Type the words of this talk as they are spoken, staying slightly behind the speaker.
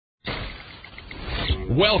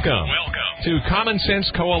Welcome to Common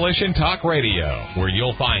Sense Coalition Talk Radio, where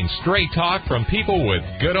you'll find straight talk from people with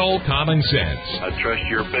good old common sense. I trust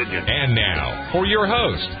your opinion. And now, for your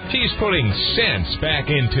host, he's putting sense back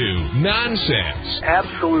into nonsense.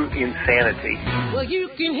 Absolute insanity. Well, you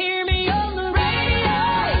can hear me on the radio.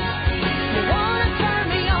 You want to turn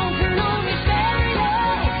me on me stereo.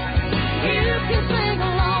 You can sing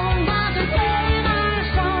along while they're playing our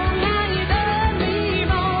song. Now you done me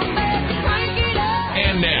wrong, baby, crank it up.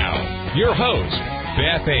 And now, your host,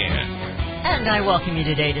 Beth Ann. And I welcome you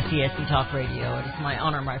today to CSC Talk Radio. It is my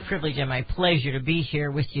honor, my privilege, and my pleasure to be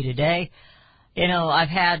here with you today. You know, I've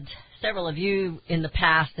had several of you in the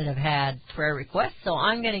past that have had prayer requests, so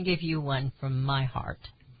I'm going to give you one from my heart.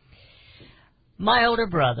 My older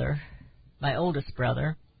brother, my oldest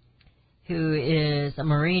brother, who is a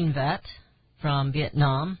Marine vet from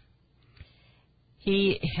Vietnam,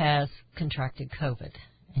 he has contracted COVID,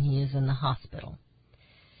 and he is in the hospital.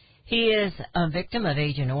 He is a victim of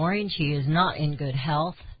Agent Orange. He is not in good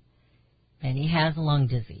health, and he has lung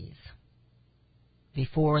disease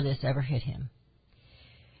before this ever hit him.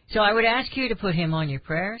 So I would ask you to put him on your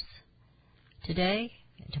prayers today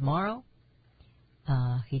and tomorrow.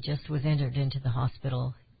 He just was entered into the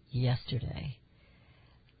hospital yesterday.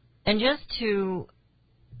 And just to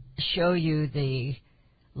show you the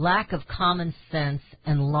lack of common sense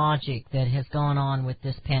and logic that has gone on with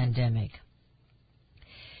this pandemic,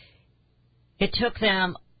 it took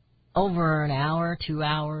them over an hour, 2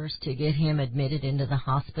 hours to get him admitted into the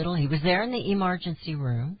hospital. He was there in the emergency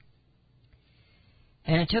room.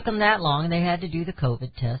 And it took them that long. They had to do the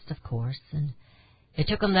COVID test, of course. And it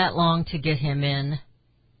took them that long to get him in.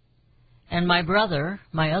 And my brother,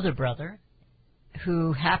 my other brother,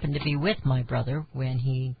 who happened to be with my brother when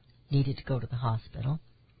he needed to go to the hospital,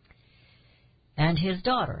 and his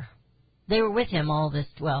daughter, they were with him all this,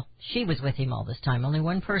 well, she was with him all this time. Only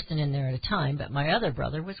one person in there at a time, but my other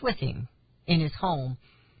brother was with him in his home.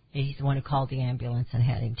 He's the one who called the ambulance and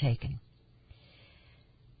had him taken.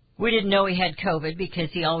 We didn't know he had COVID because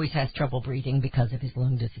he always has trouble breathing because of his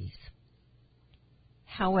lung disease.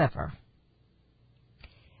 However,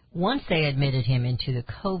 once they admitted him into the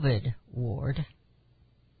COVID ward,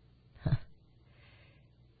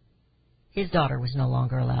 his daughter was no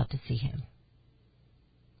longer allowed to see him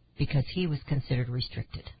because he was considered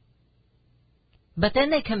restricted. But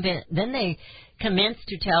then they commenced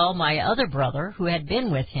to tell my other brother, who had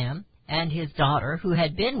been with him, and his daughter, who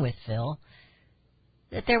had been with Phil,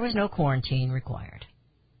 that there was no quarantine required.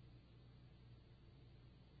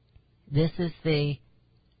 This is the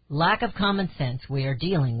lack of common sense we are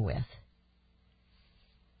dealing with.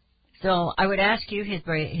 So I would ask you, his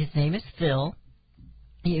name is Phil.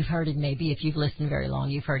 You've heard him, maybe if you've listened very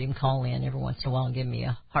long, you've heard him call in every once in a while and give me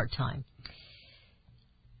a hard time.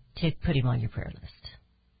 To put him on your prayer list.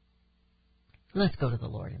 Let's go to the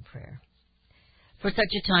Lord in prayer. For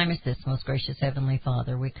such a time as this, most gracious Heavenly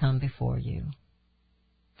Father, we come before you.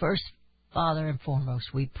 First, Father and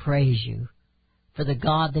foremost, we praise you for the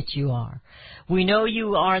God that you are. We know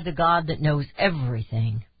you are the God that knows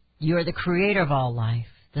everything. You are the creator of all life,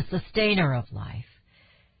 the sustainer of life.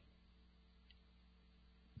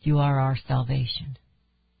 You are our salvation.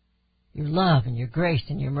 Your love and your grace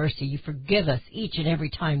and your mercy, you forgive us each and every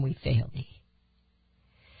time we fail thee.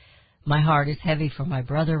 My heart is heavy for my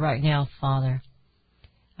brother right now, Father.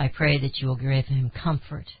 I pray that you will give him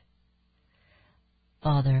comfort.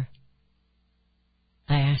 Father,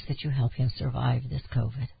 I ask that you help him survive this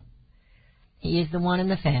COVID. He is the one in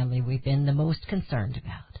the family we've been the most concerned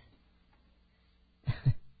about.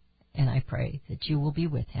 And I pray that you will be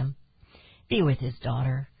with him. Be with his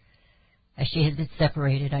daughter. As she has been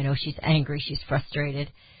separated, I know she's angry, she's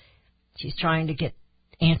frustrated. She's trying to get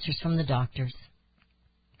answers from the doctors.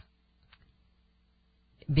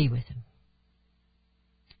 Be with him.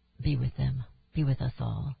 Be with them. Be with us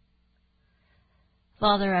all.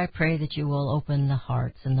 Father, I pray that you will open the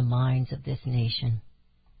hearts and the minds of this nation.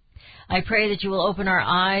 I pray that you will open our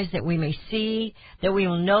eyes, that we may see, that we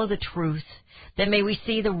will know the truth, that may we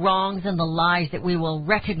see the wrongs and the lies, that we will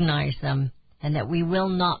recognize them, and that we will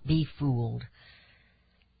not be fooled.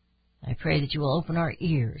 I pray that you will open our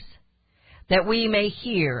ears, that we may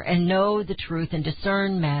hear and know the truth and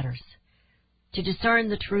discern matters, to discern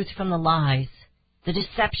the truth from the lies, the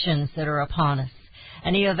deceptions that are upon us,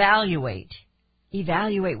 and evaluate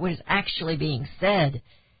what is actually being said,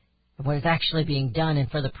 and what is actually being done,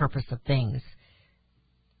 and for the purpose of things,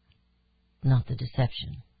 not the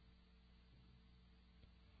deception.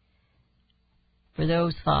 For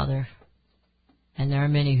those, Father, and there are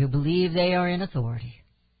many who believe they are in authority,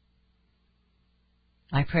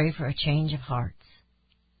 I pray for a change of hearts,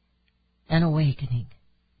 an awakening,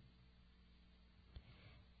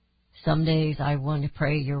 Some days I want to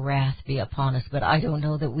pray your wrath be upon us, but I don't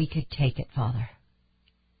know that we could take it, Father,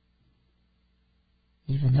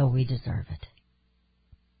 even though we deserve it.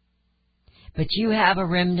 But you have a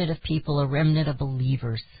remnant of people, a remnant of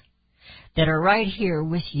believers that are right here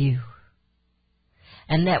with you,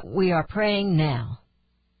 and that we are praying now,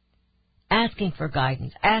 asking for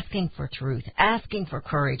guidance, asking for truth, asking for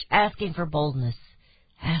courage, asking for boldness,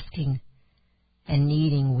 asking and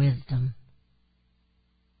needing wisdom.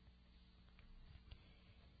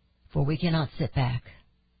 For we cannot sit back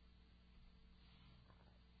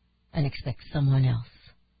and expect someone else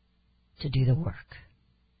to do the work.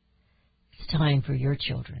 It's time for your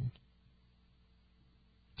children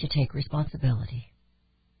to take responsibility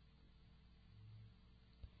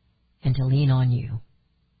and to lean on you.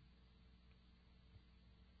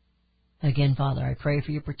 Again, Father, I pray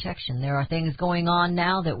for your protection. There are things going on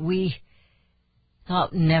now that we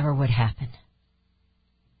thought never would happen.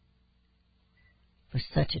 For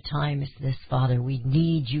such a time as this, Father, we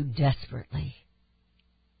need you desperately.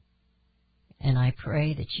 And I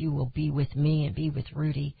pray that you will be with me and be with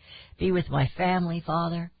Rudy, be with my family,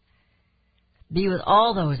 Father. Be with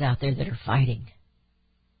all those out there that are fighting.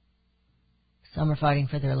 Some are fighting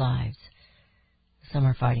for their lives. Some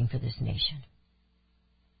are fighting for this nation.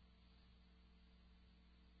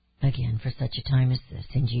 Again, for such a time as this,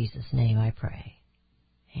 in Jesus' name I pray.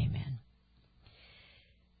 Amen.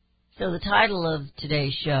 So the title of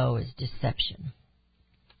today's show is Deception.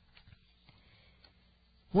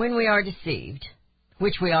 When we are deceived,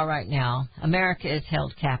 which we are right now, America is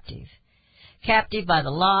held captive. Captive by the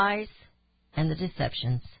lies and the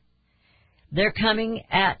deceptions. They're coming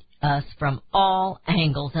at us from all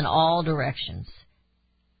angles and all directions.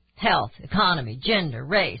 Health, economy, gender,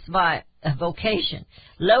 race, vocation,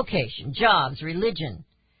 location, jobs, religion,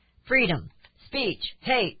 freedom, speech,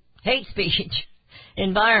 hate speech,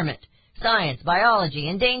 environment, science, biology,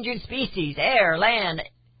 endangered species, air, land,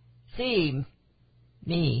 sea,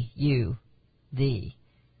 me, you, thee.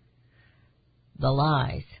 The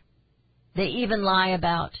lies. They even lie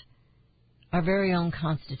about our very own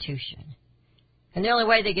Constitution. And the only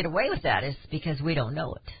way they get away with that is because we don't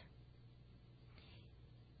know it.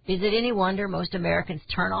 Is it any wonder most Americans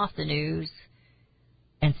turn off the news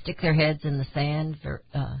and stick their heads in the sand,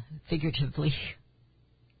 figuratively?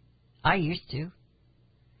 I used to.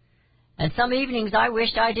 And some evenings I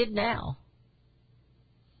wished I did now.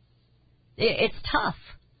 It's tough.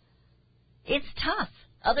 It's tough.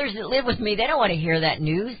 Others that live with me, they don't want to hear that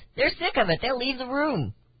news. They're sick of it. They'll leave the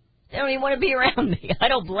room. They don't even want to be around me. I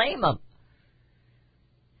don't blame them.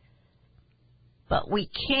 But we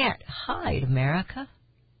can't hide, America.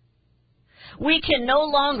 We can no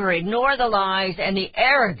longer ignore the lies and the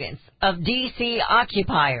arrogance of D.C.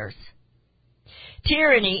 occupiers.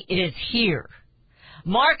 Tyranny is here.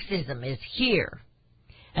 Marxism is here.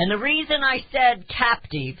 And the reason I said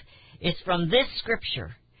captive is from this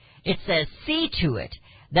scripture. It says, see to it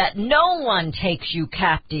that no one takes you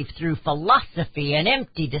captive through philosophy and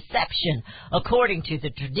empty deception, according to the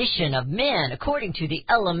tradition of men, according to the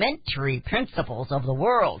elementary principles of the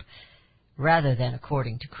world, rather than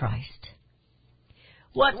according to Christ.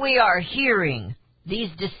 What we are hearing, these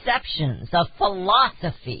deceptions of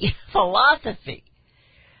philosophy,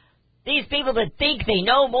 these people that think they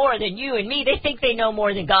know more than you and me, they think they know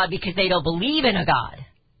more than God because they don't believe in a God.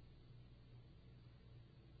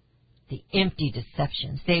 The empty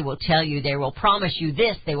deceptions. They will tell you, they will promise you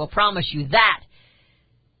this, they will promise you that.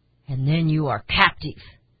 And then you are captive.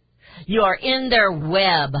 You are in their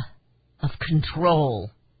web of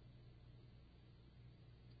control.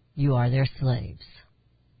 You are their slaves.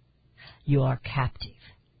 You are captive.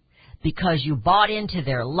 Because you bought into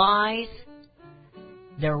their lies,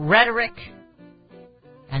 their rhetoric,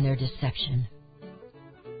 and their deception.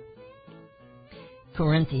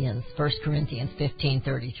 1 Corinthians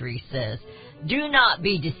 15:33 says, do not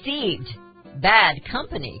be deceived. Bad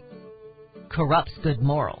company corrupts good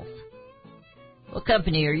morals. What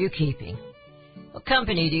company are you keeping? What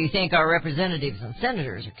company do you think our representatives and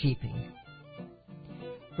senators are keeping?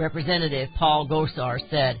 Representative Paul Gosar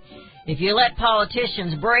said, if you let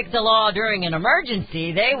politicians break the law during an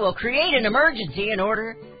emergency, they will create an emergency in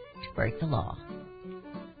order to break the law.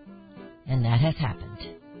 And that has happened.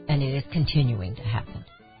 And it is continuing to happen.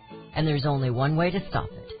 And there's only one way to stop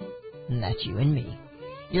it. And that's you and me.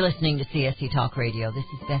 You're listening to CSC Talk Radio. This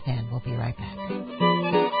is Beth Ann. We'll be right back.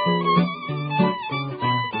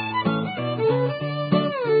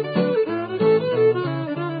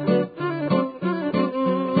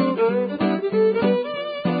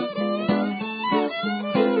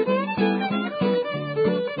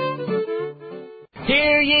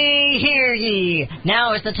 Hear ye, hear ye!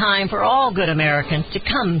 Now is the time for all good Americans to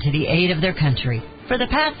come to the aid of their country. For the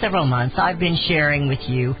past several months, I've been sharing with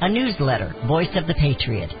you a newsletter, Voice of the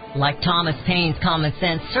Patriot. Like Thomas Paine's Common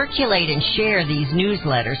Sense, circulate and share these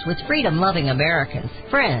newsletters with freedom-loving Americans,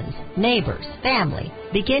 friends, neighbors, family.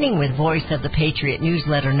 Beginning with Voice of the Patriot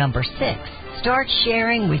newsletter number 6. Start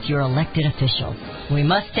sharing with your elected officials. We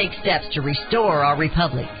must take steps to restore our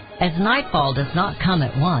republic. As nightfall does not come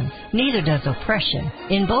at once, neither does oppression.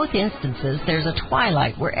 In both instances, there's a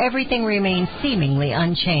twilight where everything remains seemingly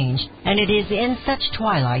unchanged, and it is in such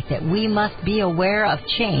twilight that we must be aware of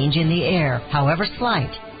change in the air, however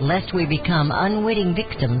slight, lest we become unwitting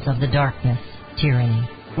victims of the darkness, tyranny.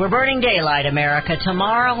 We're burning daylight, America.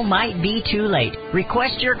 Tomorrow might be too late.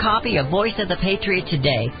 Request your copy of Voice of the Patriot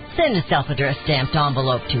today. Send a self-addressed stamped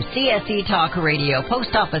envelope to CSE Talk Radio,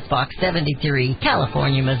 Post Office Box 73,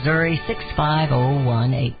 California, Missouri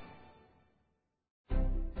 65018.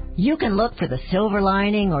 You can look for the silver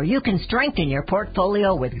lining, or you can strengthen your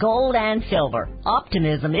portfolio with gold and silver.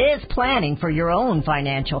 Optimism is planning for your own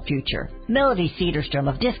financial future. Melody Cedarstrom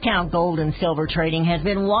of Discount Gold and Silver Trading has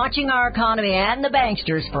been watching our economy and the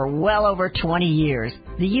banksters for well over 20 years.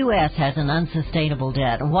 The U.S. has an unsustainable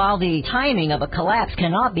debt, and while the timing of a collapse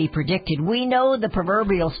cannot be predicted, we know the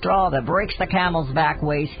proverbial straw that breaks the camel's back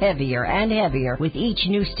weighs heavier and heavier with each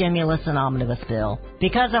new stimulus and omnibus bill.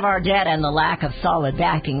 Because of our debt and the lack of solid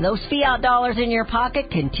backing, those fiat dollars in your pocket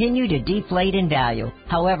continue to deflate in value.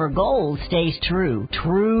 However, gold stays true.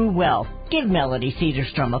 True wealth. Give Melody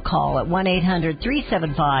Cedarstrom a call at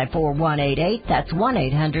 1-800-375-4188. That's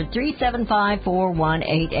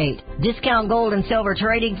 1-800-375-4188. Discount Gold and Silver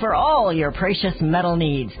Trading for all your precious metal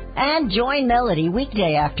needs. And join Melody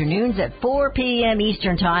weekday afternoons at 4 p.m.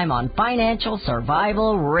 Eastern Time on Financial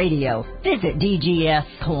Survival Radio. Visit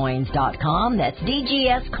DGScoins.com. That's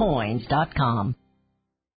DGScoins.com.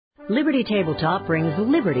 Liberty Tabletop brings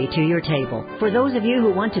liberty to your table. For those of you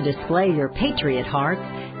who want to display your patriot heart,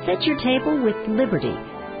 set your table with Liberty,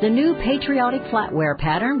 the new patriotic flatware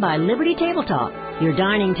pattern by Liberty Tabletop. Your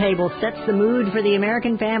dining table sets the mood for the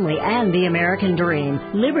American family and the American dream.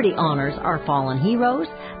 Liberty honors our fallen heroes,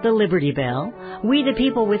 the Liberty Bell, We the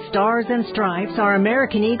People with Stars and Stripes, our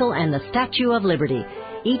American Eagle, and the Statue of Liberty.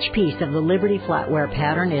 Each piece of the Liberty flatware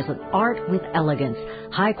pattern is an art with elegance,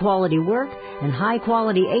 high-quality work, and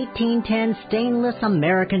high-quality 1810 stainless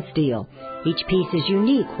American steel. Each piece is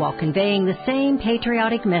unique while conveying the same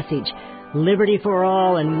patriotic message, liberty for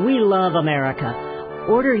all, and we love America.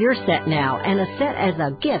 Order your set now, and a set as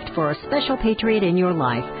a gift for a special patriot in your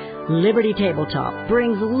life. Liberty Tabletop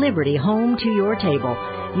brings liberty home to your table.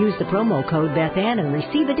 Use the promo code BethAnn and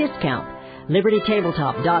receive a discount.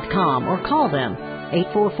 LibertyTabletop.com or call them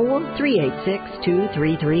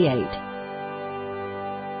 844-386-2338.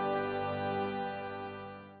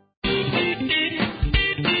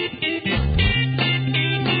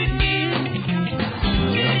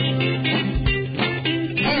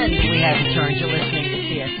 You're listening to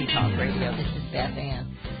CSE Talk Radio. This is Beth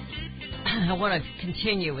Ann. I want to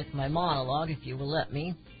continue with my monologue, if you will let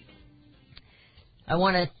me. I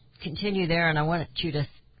want to continue there, and I want you to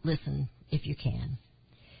listen, if you can,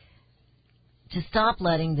 to stop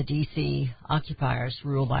letting the D.C. occupiers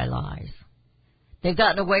rule by lies. They've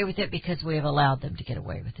gotten away with it because we have allowed them to get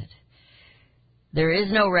away with it. There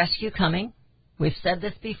is no rescue coming. We've said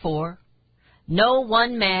this before. No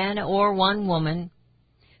one man or one woman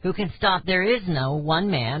who can stop. There is no one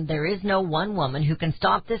man, there is no one woman who can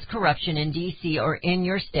stop this corruption in D.C. or in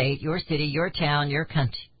your state, your city, your town, your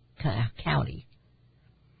county.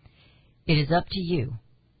 It is up to you.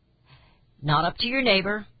 Not up to your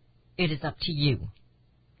neighbor. It is up to you.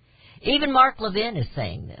 Even Mark Levin is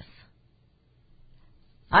saying this.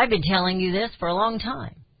 I've been telling you this for a long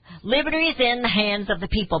time. Liberty is in the hands of the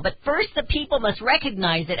people, but first the people must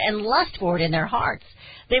recognize it and lust for it in their hearts.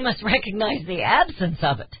 They must recognize the absence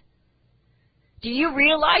of it. Do you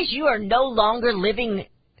realize you are no longer living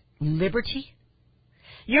liberty?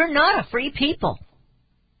 You're not a free people.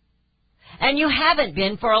 And you haven't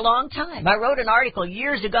been for a long time. I wrote an article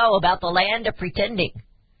years ago about the land of pretending.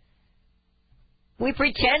 We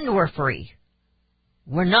pretend we're free.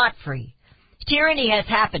 We're not free. Tyranny has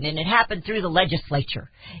happened, and it happened through the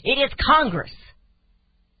legislature. It is Congress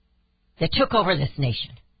that took over this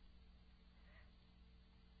nation.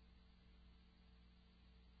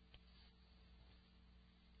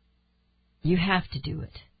 You have to do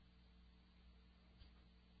it.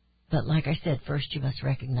 But like I said, first you must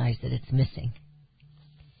recognize that it's missing.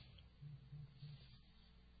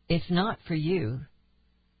 If not for you,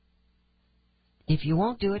 if you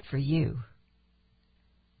won't do it for you,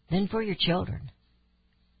 then for your children,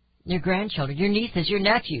 your grandchildren, your nieces, your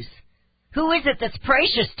nephews, Who is it that's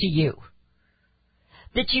precious to you?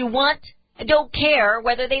 That you want and don't care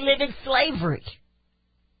whether they live in slavery,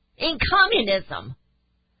 in communism.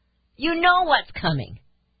 You know what's coming.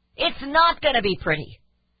 It's not going to be pretty.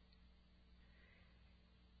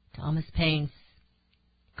 Thomas Paine's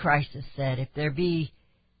crisis said, if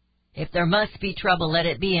there must be trouble, let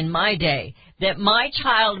it be in my day, that my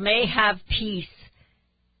child may have peace.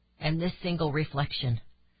 And this single reflection,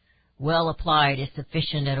 well applied, is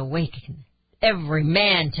sufficient and awaken every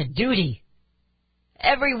man to duty.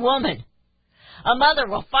 Every woman. A mother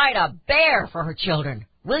will fight a bear for her children.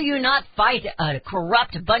 Will you not fight a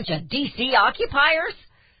corrupt bunch of D.C. occupiers?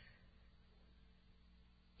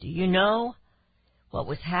 Do you know what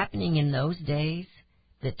was happening in those days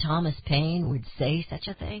that Thomas Paine would say such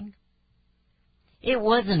a thing? It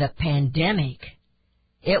wasn't a pandemic.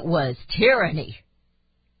 It was tyranny.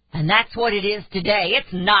 And that's what it is today.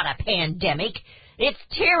 It's not a pandemic. It's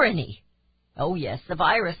tyranny. Oh, yes, the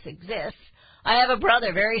virus exists. I have a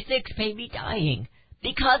brother very sick, maybe dying,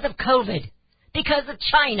 because of COVID, because of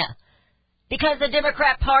China, because the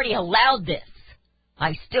Democrat Party allowed this.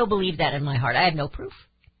 I still believe that in my heart. I have no proof.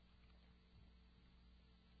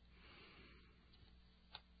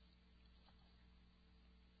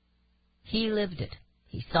 He lived it.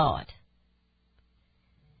 He saw it.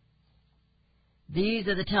 These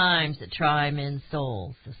are the times that try men's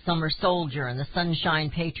souls. The summer soldier and the sunshine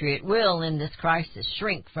patriot will, in this crisis,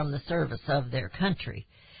 shrink from the service of their country.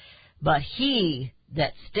 But he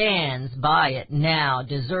that stands by it now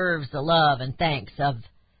deserves the love and thanks of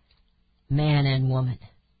man and woman.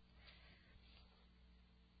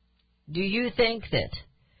 Do you think that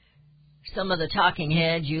some of the talking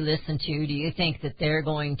heads you listen to, do you think that they're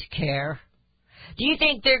going to care? Do you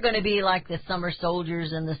think they're going to be like the summer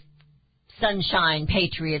soldiers and the sunshine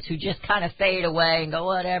patriots who just kind of fade away and go,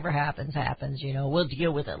 whatever happens, happens, we'll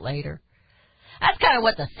deal with it later? That's kind of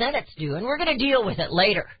what the Senate's doing. We're going to deal with it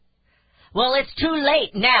later. Well, it's too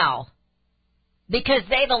late now because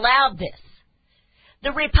they've allowed this.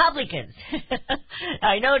 The Republicans.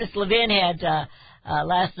 I noticed Levin had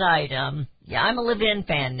last night. I'm a Levin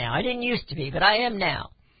fan now. I didn't used to be, but I am now.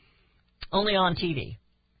 Only on TV.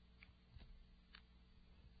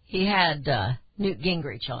 He had Newt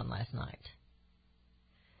Gingrich on last night.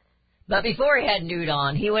 But before he had Newt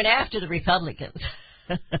on, he went after the Republicans.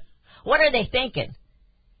 What are they thinking?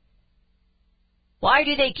 Why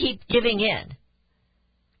do they keep giving in?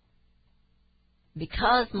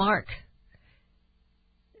 Because, Mark,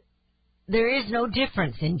 there is no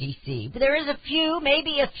difference in D.C. But there is a few,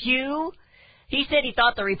 maybe a few. He said he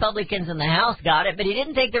thought the Republicans in the House got it, but he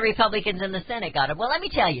didn't think the Republicans in the Senate got it. Well, let me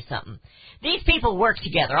tell you something. These people work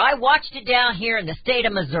together. I watched it down here in the state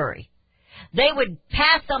of Missouri. They would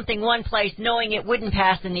pass something one place knowing it wouldn't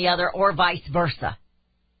pass in the other, or vice versa.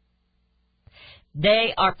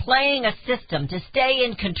 They are playing a system to stay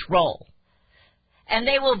in control. And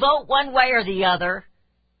they will vote one way or the other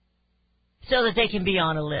so that they can be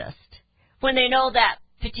on a list. When they know that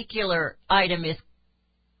particular item is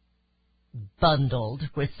bundled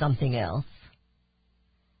with something else,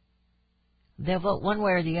 they'll vote one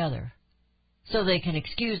way or the other so they can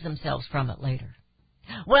excuse themselves from it later.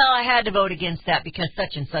 Well, I had to vote against that because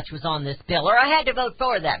such and such was on this bill, or I had to vote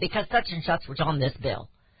for that because such and such was on this bill.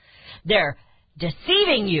 They're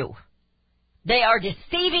deceiving you. They are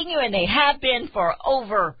deceiving you, and they have been for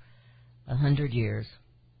over 100 years.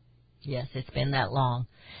 Yes, it's been that long.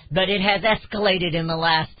 But it has escalated in the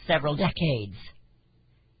last several decades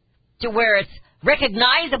to where it's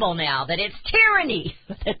recognizable now that it's tyranny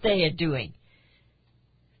that they are doing.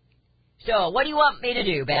 So, what do you want me to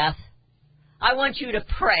do, Beth? I want you to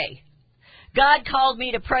pray. God called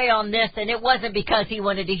me to pray on this, and it wasn't because He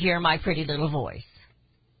wanted to hear my pretty little voice.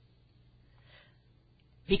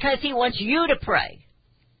 Because He wants you to pray.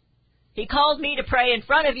 He called me to pray in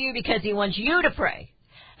front of you because He wants you to pray.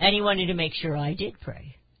 And He wanted to make sure I did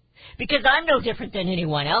pray. Because I'm no different than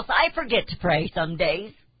anyone else. I forget to pray some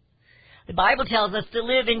days. The Bible tells us to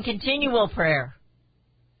live in continual prayer.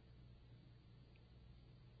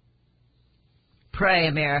 Pray,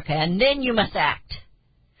 America, and then you must act.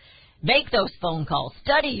 Make those phone calls.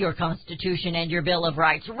 Study your Constitution and your Bill of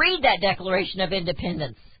Rights. Read that Declaration of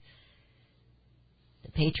Independence.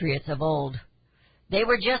 The patriots of old, they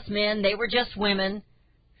were just men. They were just women.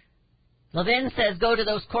 Levin says go to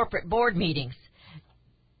those corporate board meetings.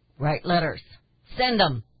 Write letters. Send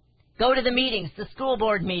them. Go to the meetings, the school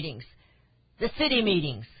board meetings, the city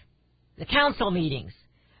meetings, the council meetings.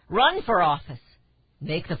 Run for office.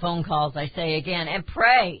 Make the phone calls, I say again, and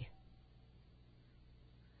pray.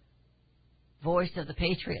 Voice of the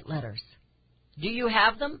Patriot letters. Do you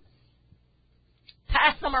have them?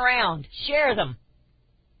 Pass them around. Share them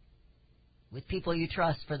with people you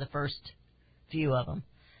trust for the first few of them.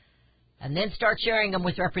 And then start sharing them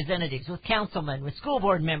with representatives, with councilmen, with school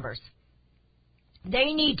board members.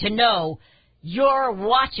 They need to know you're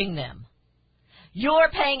watching them. You're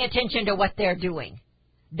paying attention to what they're doing.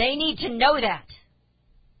 They need to know that.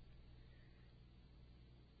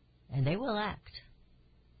 And they will act.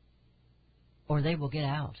 Or they will get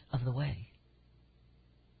out of the way.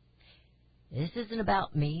 This isn't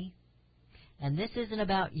about me. And this isn't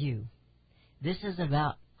about you. This is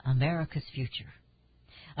about America's future.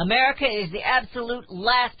 America is the absolute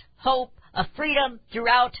last hope of freedom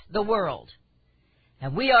throughout the world.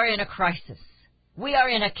 And we are in a crisis. We are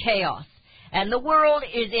in a chaos. And the world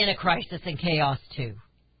is in a crisis and chaos too.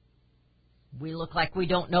 We look like we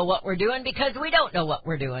don't know what we're doing because we don't know what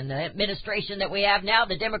we're doing. The administration that we have now,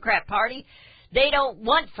 the Democrat Party, they don't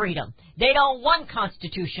want freedom. They don't want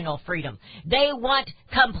constitutional freedom. They want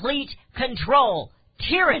complete control,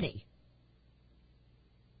 tyranny.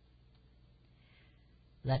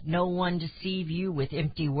 Let no one deceive you with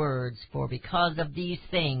empty words, for because of these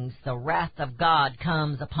things the wrath of God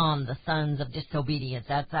comes upon the sons of disobedience.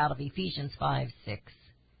 That's out of Ephesians 5:6.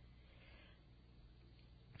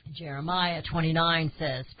 Jeremiah 29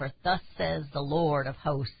 says, For thus says the Lord of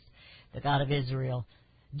hosts, the God of Israel,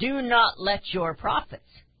 do not let your prophets,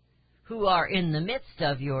 who are in the midst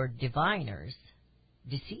of your diviners,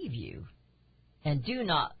 deceive you, and do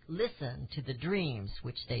not listen to the dreams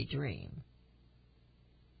which they dream.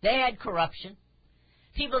 They had corruption.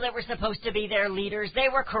 People that were supposed to be their leaders, they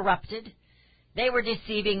were corrupted. They were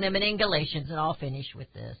deceiving them. And in Galatians, and I'll finish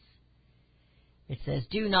with this, it says,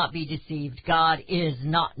 do not be deceived. God is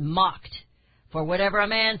not mocked. For whatever a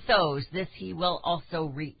man sows, this he will also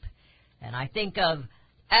reap. And I think of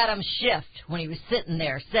Adam Schiff when he was sitting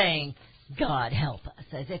there saying, God help us,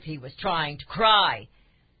 as if he was trying to cry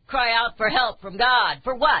out for help from God.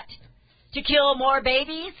 For what? To kill more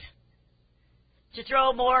babies? To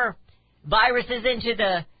throw more viruses into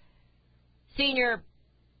the senior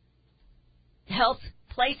health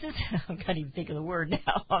places? I can't even think of the word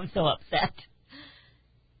now. I'm so upset.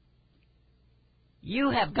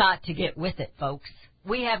 You have got to get with it, folks.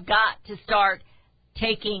 We have got to start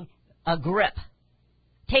taking a grip,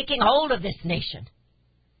 taking hold of this nation.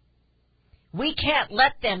 We can't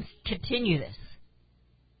let them continue this.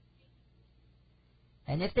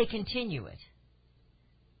 And if they continue it,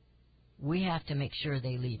 we have to make sure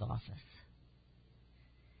they leave office.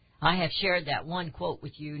 I have shared that one quote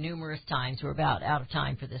with you numerous times. We're about out of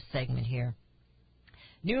time for this segment here.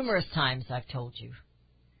 Numerous times I've told you.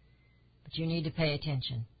 But you need to pay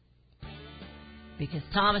attention. Because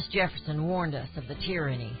Thomas Jefferson warned us of the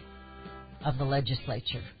tyranny of the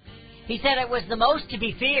legislature. He said it was the most to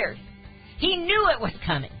be feared. He knew it was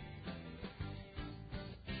coming.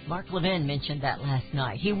 Mark Levin mentioned that last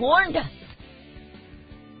night. He warned us.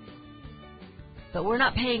 But we're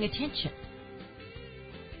not paying attention.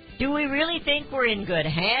 Do we really think we're in good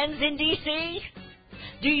hands in D.C.?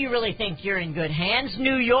 Do you really think you're in good hands?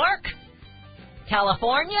 New York?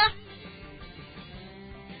 California?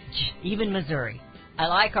 Even Missouri. I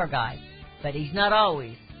like our guy, but he's not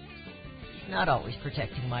always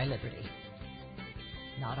protecting my liberty.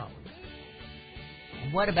 Not always.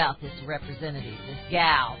 And what about this representative, this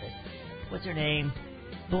gal, what's her name?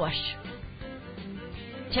 Bush.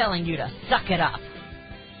 Telling you to suck it up.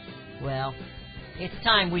 Well, it's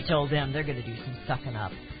time we told them they're going to do some sucking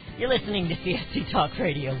up. You're listening to CSC Talk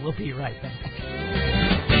Radio. We'll be right back.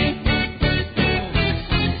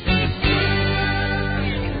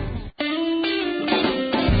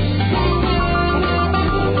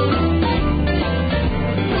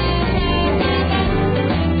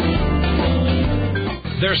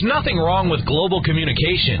 There's nothing wrong with global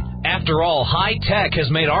communication. After all, high tech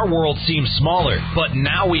has made our world seem smaller, but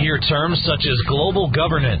now we hear terms such as global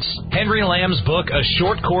governance. Henry Lamb's book, A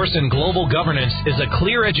Short Course in Global Governance, is a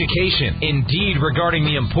clear education, indeed, regarding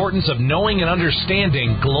the importance of knowing and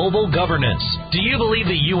understanding global governance. Do you believe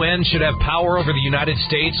the UN should have power over the United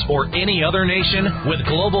States or any other nation? With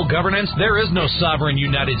global governance, there is no sovereign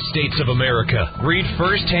United States of America. Read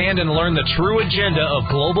firsthand and learn the true agenda of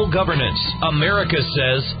global governance. America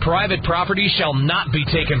says, private property shall not be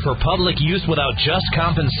taken for public use without just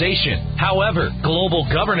compensation. However, global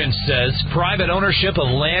governance says private ownership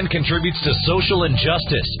of land contributes to social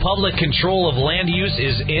injustice. Public control of land use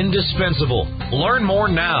is indispensable. Learn more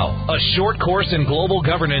now. A Short Course in Global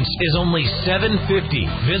Governance is only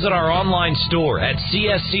 $7.50. Visit our online store at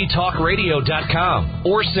csctalkradio.com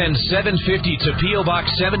or send $7.50 to P.O.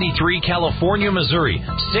 Box 73, California, Missouri,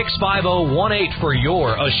 65018 for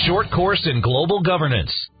your A Short Course in Global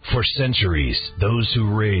Governance. For centuries, those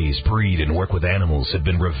who raise, breed, and work with animals have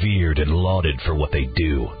been revered and lauded for what they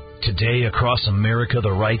do. Today, across America,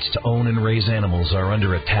 the rights to own and raise animals are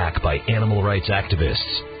under attack by animal rights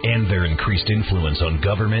activists and their increased influence on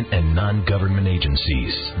government and non-government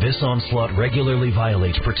agencies. This onslaught regularly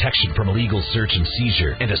violates protection from illegal search and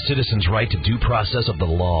seizure and a citizen's right to due process of the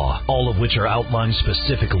law, all of which are outlined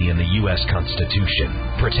specifically in the U.S. Constitution.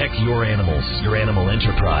 Protect your animals, your animal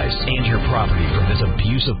enterprise, and your property from this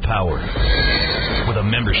abuse of power. With a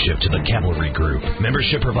membership to the Cavalry Group,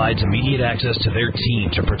 membership provides immediate access to their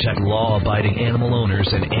team to protect law-abiding animal owners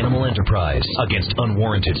and animal enterprise against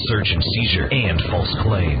unwarranted search and seizure and false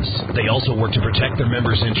claims. They also work to protect their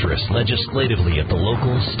members' interests legislatively at the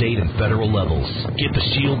local, state, and federal levels. Get the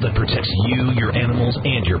shield that protects you, your animals,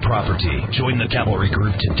 and your property. Join the Cavalry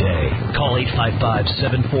Group today. Call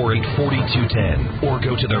 855-748-4210 or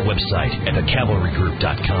go to their website at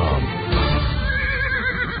thecavalrygroup.com.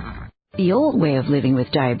 The old way of living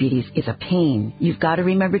with diabetes is a pain. You've got to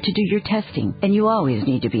remember to do your testing, and you always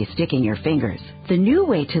need to be sticking your fingers. The new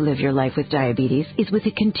way to live your life with diabetes is with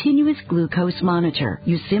a continuous glucose monitor.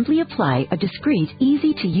 You simply apply a discreet,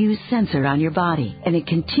 easy-to-use sensor on your body, and it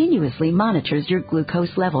continuously monitors your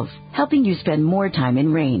glucose levels, helping you spend more time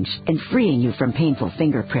in range and freeing you from painful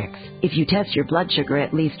finger pricks. If you test your blood sugar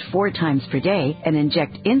at least 4 times per day and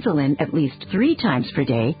inject insulin at least 3 times per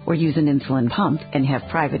day, or use an insulin pump and have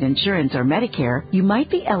private insurance or Medicare, you might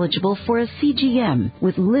be eligible for a CGM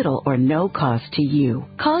with little or no cost to you.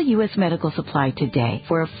 Call U.S. Medical Supply today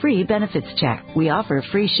for a free benefits check. We offer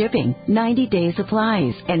free shipping, 90-day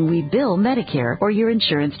supplies, and we bill Medicare or your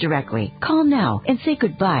insurance directly. Call now and say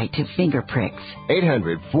goodbye to finger pricks.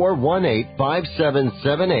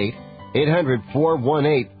 800-418-5778.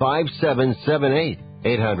 800-418-5778.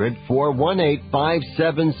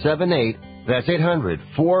 800-418-5778. That's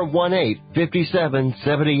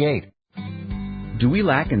 800-418-5778. Do we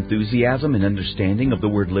lack enthusiasm and understanding of the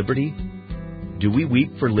word liberty? Do we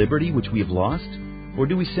weep for liberty which we have lost? Or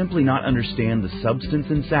do we simply not understand the substance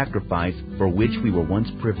and sacrifice for which we were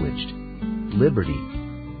once privileged? Liberty.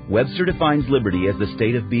 Webster defines liberty as the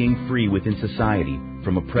state of being free within society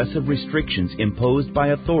from oppressive restrictions imposed by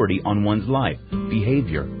authority on one's life,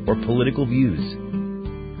 behavior, or political views.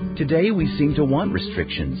 Today we seem to want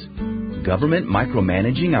restrictions. Government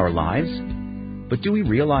micromanaging our lives? But do we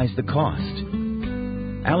realize the cost?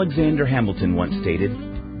 Alexander Hamilton once stated,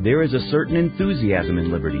 "There is a certain enthusiasm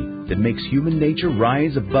in liberty that makes human nature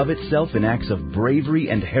rise above itself in acts of bravery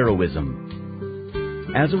and heroism."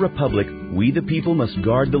 As a republic, we the people must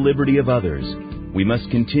guard the liberty of others. We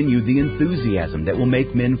must continue the enthusiasm that will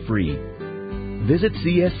make men free. Visit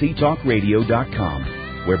csctalkradio.com,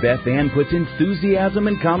 where Beth Ann puts enthusiasm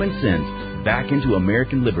and common sense back into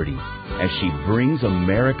American liberty as she brings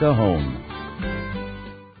America home.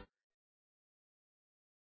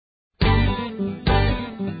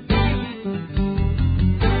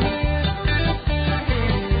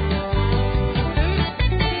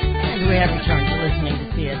 And we have returned to listening to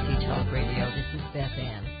CSC Talk Radio. This is Beth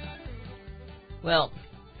Ann. Well,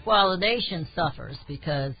 while the nation suffers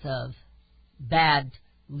because of bad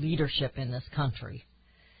leadership in this country,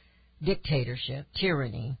 dictatorship,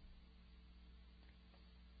 tyranny,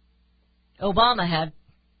 Obama had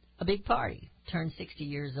a big party, turned 60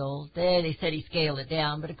 years old. They said he scaled it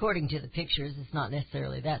down, but according to the pictures, it's not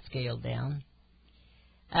necessarily that scaled down.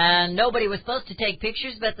 And nobody was supposed to take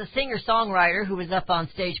pictures but the singer-songwriter who was up on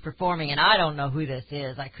stage performing, and I don't know who this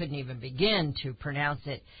is. I couldn't even begin to pronounce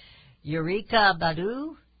it. Eureka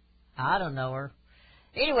Badu? I don't know her.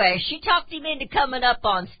 Anyway, she talked him into coming up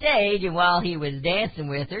on stage, and while he was dancing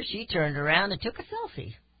with her, she turned around and took a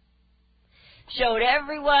selfie. Showed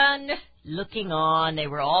everyone looking on. They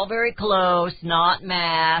were all very close, not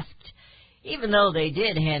masked, even though they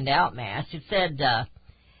did hand out masks. It said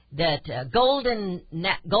that gold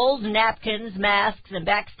napkins, masks, and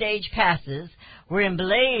backstage passes were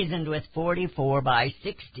emblazoned with 44 by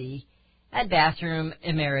 60 and bathroom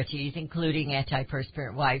amenities, including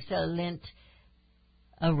antiperspirant wipes,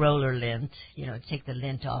 a roller lint, take the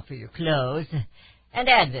lint off of your clothes, and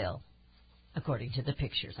Advil, according to the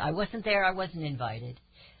pictures. I wasn't there. I wasn't invited.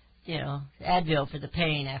 Advil for the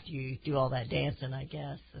pain after you do all that dancing, I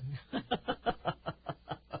guess.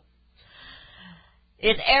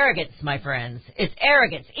 It's arrogance, my friends. It's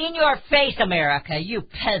arrogance. In your face, America, you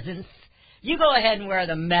peasants. You go ahead and wear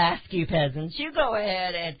the mask, you peasants. You go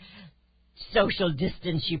ahead and social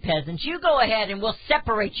distance, you peasants. You go ahead and we'll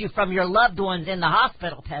separate you from your loved ones in the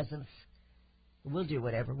hospital, peasants. We'll do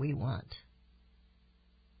whatever we want.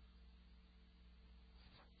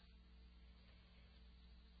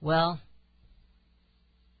 Well,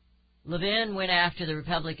 Levin went after the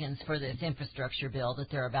Republicans for this infrastructure bill that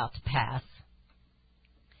they're about to pass,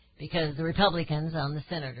 because the Republicans on the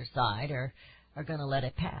senator side are going to let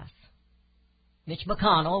it pass. Mitch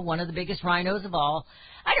McConnell, one of the biggest rhinos of all.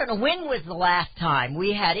 I don't know, when was the last time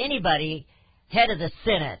we had anybody head of the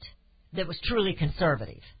Senate that was truly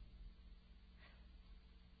conservative?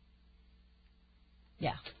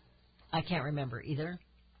 Yeah, I can't remember either.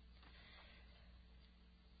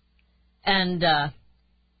 And, I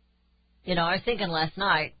was thinking last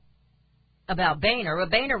night about Boehner. Well,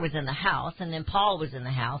 Boehner was in the House, and then Paul was in the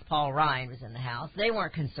House. Paul Ryan was in the House. They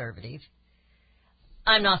weren't conservative.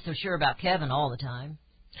 I'm not so sure about Kevin all the time.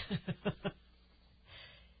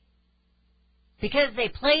 Because they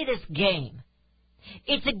play this game.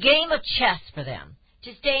 It's a game of chess for them.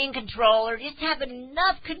 To stay in control, or just have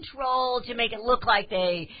enough control to make it look like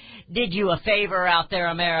they did you a favor out there,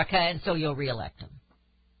 America, and so you'll reelect them.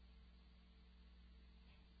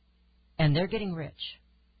 And they're getting rich.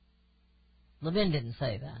 Levin didn't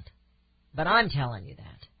say that, but I'm telling you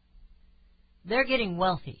that. They're getting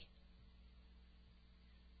wealthy.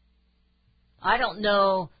 I don't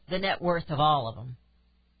know the net worth of all of them,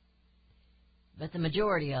 but the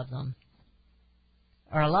majority of them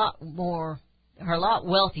are a lot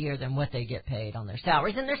wealthier than what they get paid on their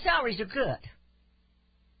salaries, and their salaries are good.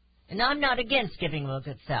 And I'm not against giving them a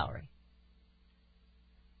good salary.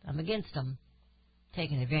 I'm against them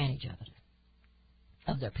taking advantage of it,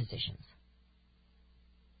 of their positions.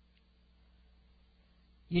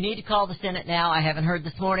 You need to call the Senate now. I haven't heard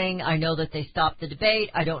this morning. I know that they stopped the debate.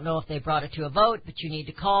 I don't know if they brought it to a vote, but you need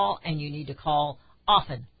to call, and you need to call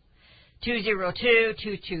often.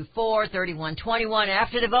 202-224-3121.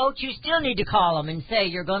 After the vote, you still need to call them and say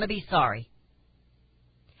you're going to be sorry.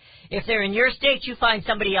 If they're in your state, you find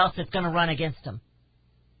somebody else that's going to run against them.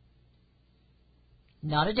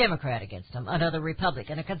 Not a Democrat against them, another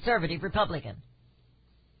Republican, a conservative Republican.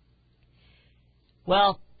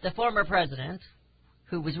 Well, the former president,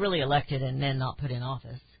 who was really elected and then not put in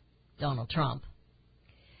office, Donald Trump,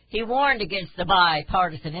 he warned against the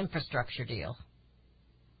bipartisan infrastructure deal,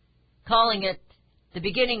 calling it the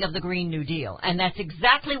beginning of the Green New Deal. And that's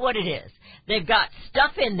exactly what it is. They've got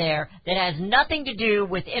stuff in there that has nothing to do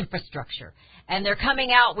with infrastructure. And they're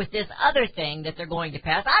coming out with this other thing that they're going to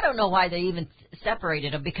pass. I don't know why they even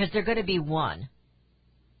separated them, because they're going to be one.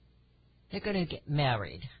 They're going to get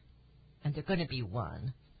married, and they're going to be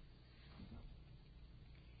one.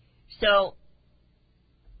 So,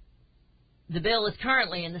 the bill is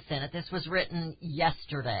currently in the Senate. This was written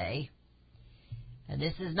yesterday. And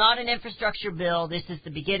this is not an infrastructure bill. This is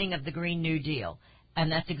the beginning of the Green New Deal. And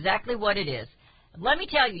that's exactly what it is. Let me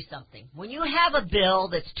tell you something. When you have a bill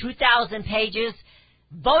that's 2,000 pages,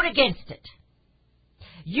 vote against it.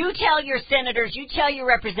 You tell your senators, you tell your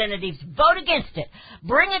representatives, vote against it.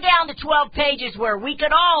 Bring it down to 12 pages where we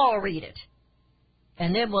could all read it.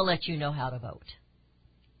 And then we'll let you know how to vote.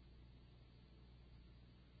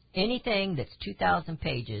 Anything that's 2,000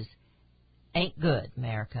 pages ain't good,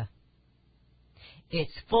 America.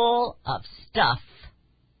 It's full of stuff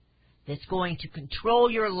that's going to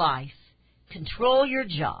control your life, control your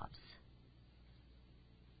jobs,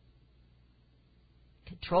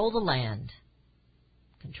 control the land,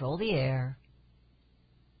 control the air,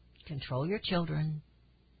 control your children.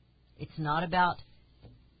 It's not about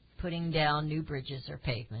putting down new bridges or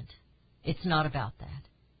pavement. It's not about that.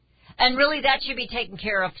 And really, that should be taken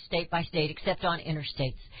care of state by state, except on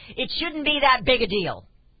interstates. It shouldn't be that big a deal.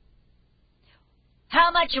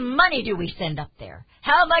 How much money do we send up there?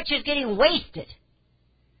 How much is getting wasted?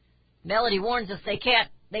 Melody warns us they can't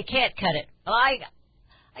cut it. Well, I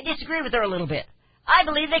disagree with her a little bit. I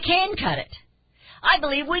believe they can cut it. I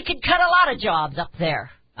believe we could cut a lot of jobs up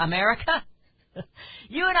there, America.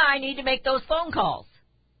 You and I need to make those phone calls.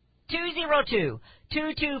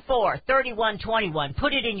 202-224-3121.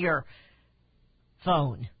 Put it in your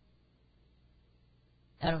phone.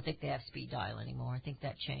 I don't think they have speed dial anymore. I think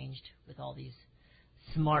that changed with all these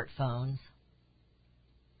smartphones.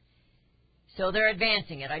 So they're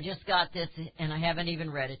advancing it. I just got this, and I haven't even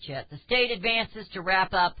read it yet. The Senate advances to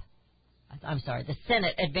wrap up a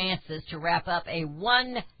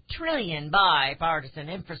 $1 trillion bipartisan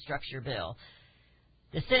infrastructure bill.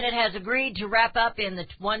 The Senate has agreed to wrap up in the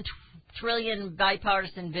 $1 trillion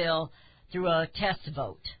bipartisan bill through a test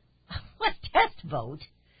vote. What test vote?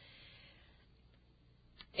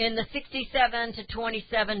 In the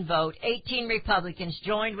 67-27 vote, 18 Republicans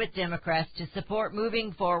joined with Democrats to support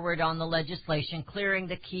moving forward on the legislation, clearing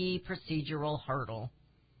the key procedural hurdle.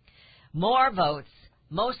 More votes,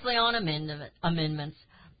 mostly on amendments,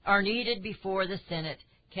 are needed before the Senate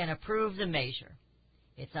can approve the measure.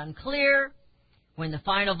 It's unclear when the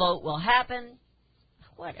final vote will happen.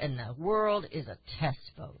 What in the world is a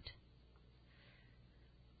test vote?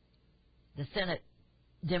 The Senate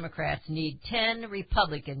Democrats need 10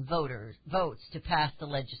 Republican votes to pass the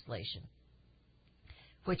legislation,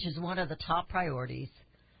 which is one of the top priorities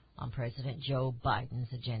on President Joe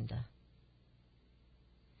Biden's agenda.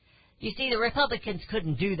 You see, the Republicans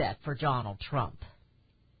couldn't do that for Donald Trump.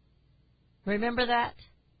 Remember that?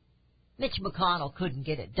 Mitch McConnell couldn't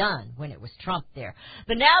get it done when it was Trump there.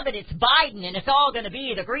 But now that it's Biden and it's all going to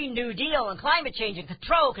be the Green New Deal and climate change and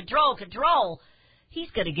control,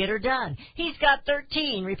 he's going to get her done. He's got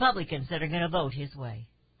 13 Republicans that are going to vote his way.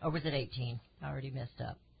 Or was it 18? I already messed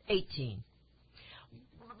up. 18.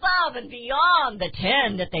 Above and beyond the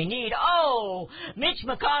 10 that they need. Oh, Mitch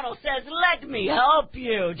McConnell says, let me help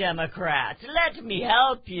you, Democrats. Let me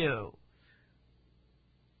help you.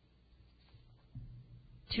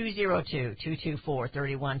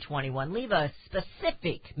 202-224-3121. Leave a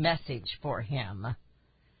specific message for him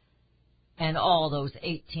and all those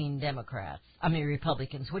 18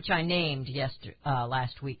 Republicans, which I named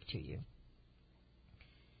last week to you.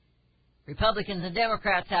 Republicans and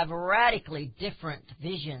Democrats have radically different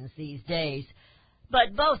visions these days,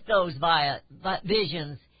 but both those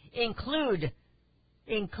visions include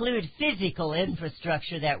physical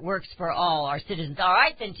infrastructure that works for all our citizens. All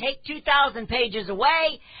right, then take 2,000 pages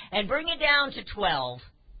away and bring it down to 12.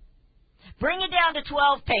 Bring it down to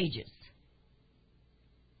 12 pages.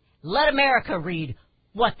 Let America read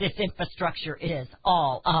what this infrastructure is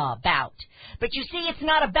all about. But you see, it's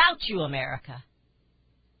not about you, America.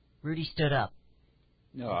 Rudy stood up.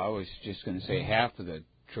 No, I was just going to say half of the $1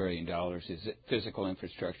 trillion is physical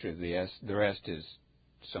infrastructure. The rest is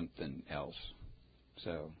something else.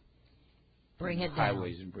 So, bring it down.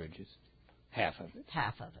 Highways and bridges. Half of it.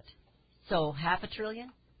 Half of it. So, $500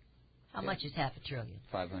 billion? How much is $500 billion?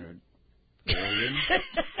 500 billion.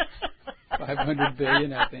 500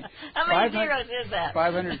 billion, I think. How many zeros is that?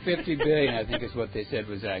 550 billion, I think, is what they said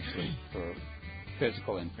was actually for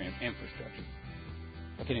physical infrastructure.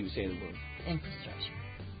 I can't even say the word. Infrastructure.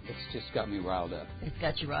 It's just got me riled up. It's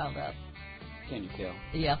got you riled up. Can you tell?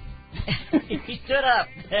 Yep. He stood up.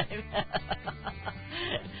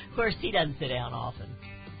 Of course, he doesn't sit down often.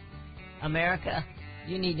 America,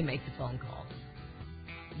 you need to make the phone calls.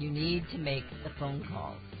 You need to make the phone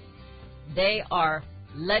calls. They are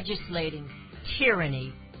legislating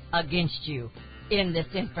tyranny against you in this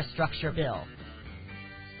infrastructure bill.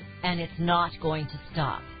 And it's not going to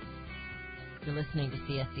stop. You're listening to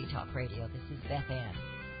CSC Talk Radio. This is Beth Ann.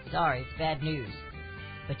 Sorry, it's bad news,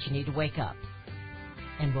 but you need to wake up.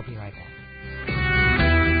 And we'll be right back.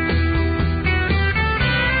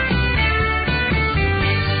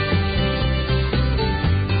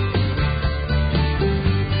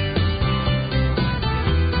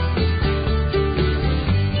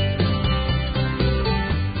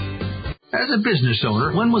 As a business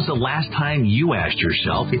owner, when was the last time you asked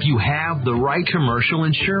yourself if you have the right commercial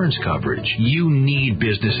insurance coverage? You need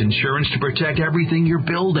business insurance to protect everything you're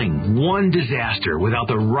building. One disaster without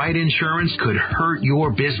the right insurance could hurt your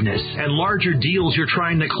business, and larger deals you're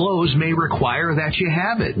trying to close may require that you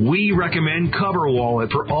have it. We recommend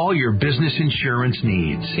CoverWallet for all your business insurance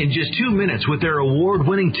needs. In just 2 minutes with their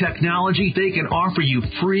award-winning technology, they can offer you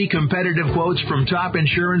free competitive quotes from top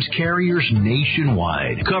insurance carriers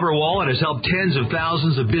nationwide. CoverWallet has helped tens of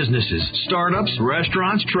thousands of businesses, startups,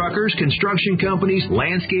 restaurants, truckers, construction companies,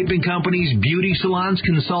 landscaping companies, beauty salons,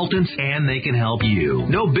 consultants, and they can help you.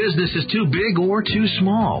 No business is too big or too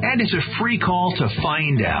small, and it's a free call to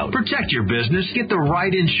find out. Protect your business. Get the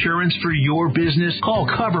right insurance for your business. Call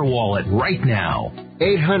CoverWallet right now.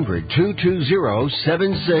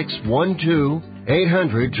 800-220-7612.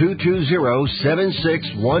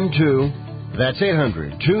 800-220-7612. That's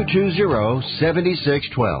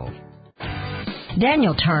 800-220-7612.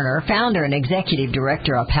 Daniel Turner, founder and executive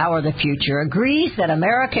director of Power the Future, agrees that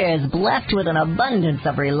America is blessed with an abundance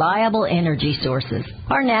of reliable energy sources.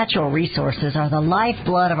 Our natural resources are the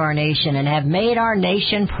lifeblood of our nation and have made our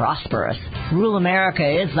nation prosperous. Rural America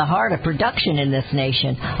is the heart of production in this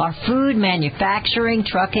nation. Our food, manufacturing,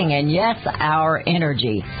 trucking, and yes, our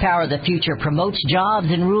energy. Power the Future promotes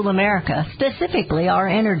jobs in rural America, specifically our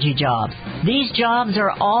energy jobs. These jobs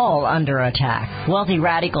are all under attack. Wealthy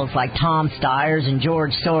radicals like Tom Stiers and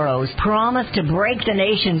George Soros promise to break the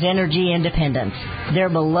nation's energy independence. Their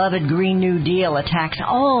beloved Green New Deal attacks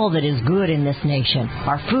all that is good in this nation.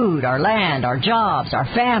 Our food, our land, our jobs, our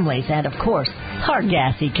families, and of course, are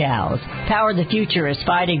gassy cows. Power the Future is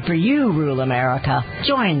fighting for you, rural America.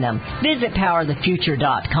 Join them. Visit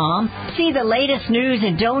PowerTheFuture.com. See the latest news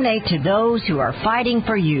and donate to those who are fighting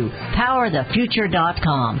for you.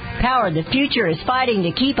 PowerTheFuture.com. Power the Future is fighting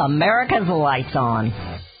to keep America's lights on.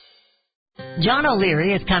 John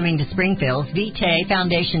O'Leary is coming to Springfield's Vitae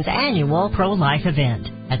Foundation's annual pro-life event.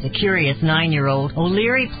 As a curious 9-year-old,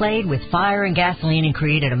 O'Leary played with fire and gasoline and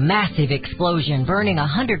created a massive explosion, burning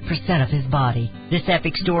 100% of his body. This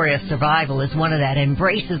epic story of survival is one of that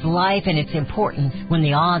embraces life and its importance when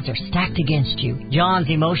the odds are stacked against you. John's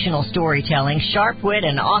emotional storytelling, sharp wit,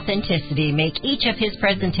 and authenticity make each of his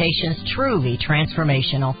presentations truly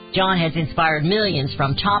transformational. John has inspired millions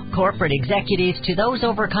from top corporate executives to those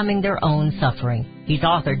overcoming their own suffering. He's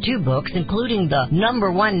authored 2 books, including the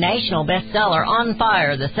 #1 national bestseller, On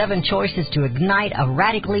Fire, The 7 Choices to Ignite a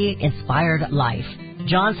Radically Inspired Life.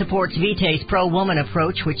 John supports Vitae's pro-woman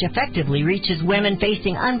approach, which effectively reaches women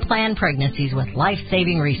facing unplanned pregnancies with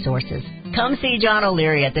life-saving resources. Come see John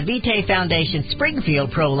O'Leary at the Vitae Foundation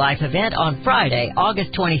Springfield Pro-Life event on Friday,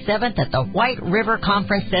 August 27th at the White River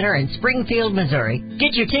Conference Center in Springfield, Missouri.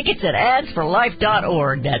 Get your tickets at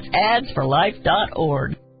adsforlife.org. That's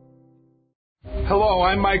adsforlife.org. Hello,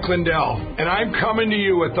 I'm Mike Lindell, and I'm coming to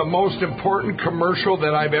you with the most important commercial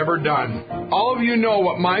that I've ever done. All of you know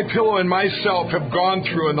what MyPillow and myself have gone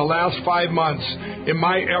through in the last 5 months in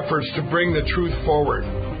my efforts to bring the truth forward.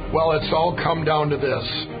 Well, it's all come down to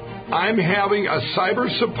this. I'm having a cyber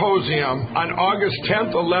symposium on August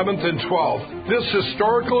 10th, 11th, and 12th. This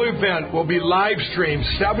historical event will be live streamed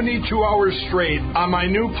 72 hours straight on my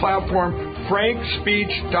new platform,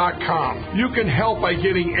 frankspeech.com. You can help by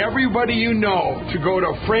getting everybody you know to go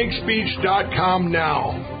to frankspeech.com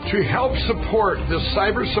now. To help support this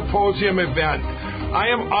cyber symposium event, I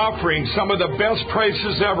am offering some of the best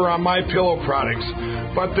prices ever on my pillow products,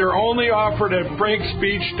 but they're only offered at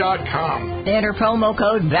frankspeech.com. Enter promo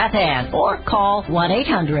code VATHAN or call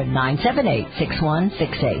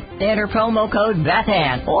 1-800-978-6168. Enter promo code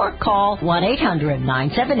VATHAN or call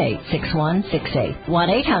 1-800-978-6168.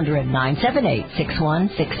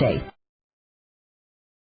 1-800-978-6168.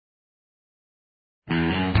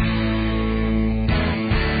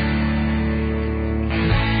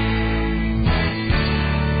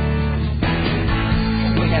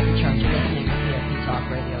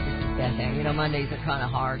 Mondays are kind of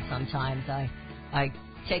hard sometimes. I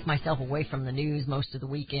take myself away from the news most of the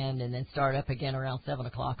weekend and then start up again around 7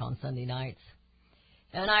 o'clock on Sunday nights.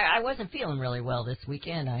 And I wasn't feeling really well this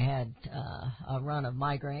weekend. I had a run of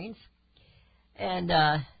migraines. And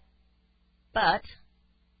but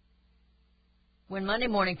when Monday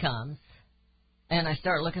morning comes and I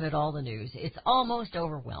start looking at all the news, it's almost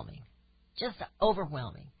overwhelming. Just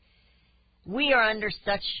overwhelming. We are under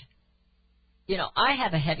such... I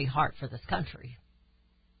have a heavy heart for this country,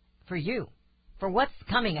 for you, for what's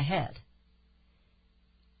coming ahead.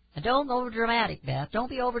 And don't go over dramatic, Beth. Don't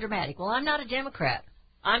be over dramatic. Well, I'm not a Democrat.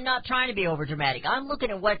 I'm not trying to be over dramatic. I'm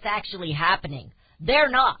looking at what's actually happening. They're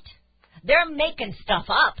not. They're making stuff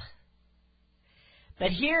up.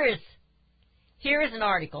 But here is an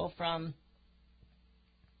article from.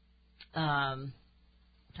 I'm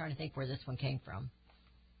trying to think where this one came from.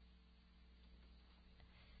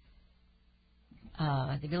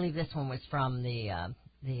 I believe this one was from the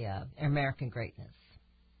American Greatness.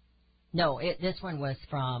 No, this one was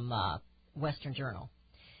from Western Journal.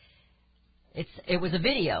 It was a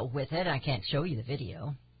video with it. I can't show you the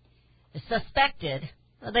video. Suspected.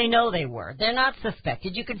 Well, they know they were. They're not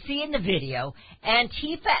suspected. You can see in the video,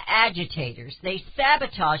 Antifa agitators, they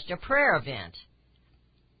sabotaged a prayer event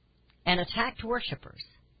and attacked worshipers.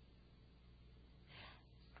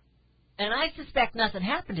 And I suspect nothing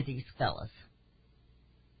happened to these fellas.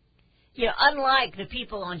 Unlike the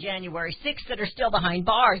people on January 6th that are still behind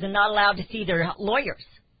bars and not allowed to see their lawyers.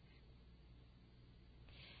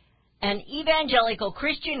 An evangelical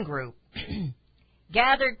Christian group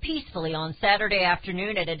gathered peacefully on Saturday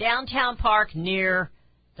afternoon at a downtown park near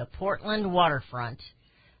the Portland waterfront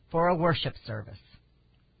for a worship service,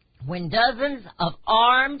 when dozens of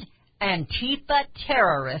armed Antifa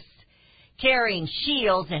terrorists carrying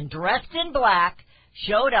shields and dressed in black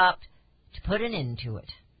showed up to put an end to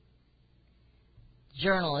it.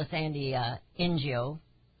 Journalist Andy Ingio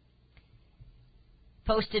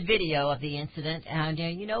posted video of the incident, and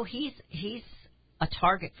he's a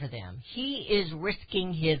target for them. He is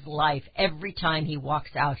risking his life every time he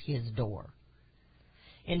walks out his door.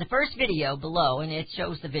 In the first video below, and it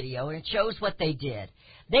shows the video, and it shows what they did.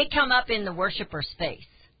 They come up in the worshiper's face,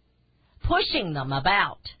 pushing them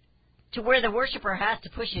about to where the worshiper has to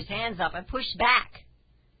push his hands up and push back.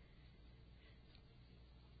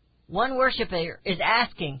 One worshiper is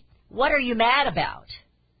asking, "What are you mad about?"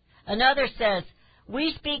 Another says,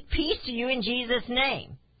 "We speak peace to you in Jesus'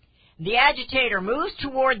 name." The agitator moves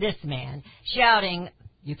toward this man, shouting,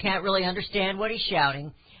 you can't really understand what he's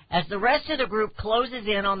shouting, as the rest of the group closes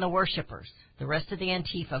in on the worshipers, the rest of the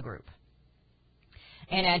Antifa group.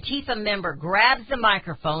 An Antifa member grabs the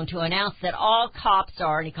microphone to announce that all cops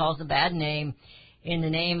are, and he calls a bad name, in the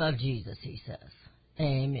name of Jesus, he says.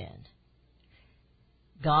 Amen.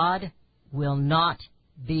 God will not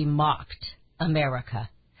be mocked, America.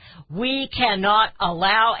 We cannot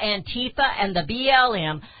allow Antifa and the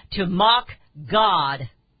BLM to mock God,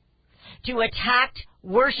 to attack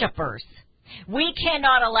worshipers. We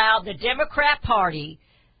cannot allow the Democrat Party,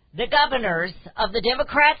 the governors of the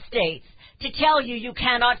Democrat states, to tell you you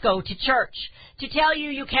cannot go to church, to tell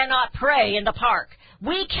you you cannot pray in the park.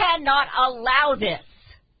 We cannot allow this.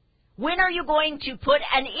 When are you going to put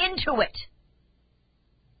an end to it?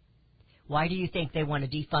 Why do you think they want to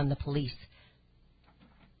defund the police?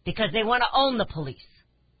 Because they want to own the police.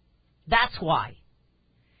 That's why.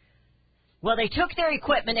 Well, they took their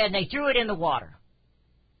equipment and they threw it in the water.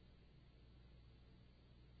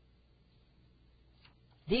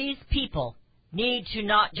 These people need to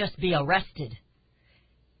not just be arrested.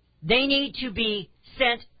 They need to be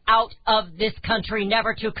sent out of this country,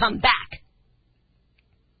 never to come back.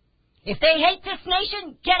 If they hate this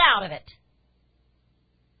nation, get out of it.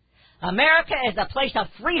 America is a place of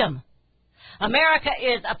freedom. America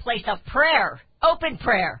is a place of prayer, open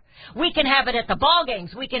prayer. We can have it at the ball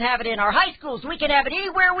games. We can have it in our high schools. We can have it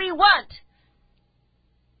anywhere we want.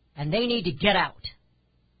 And they need to get out.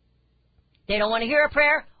 They don't want to hear a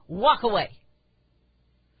prayer? Walk away.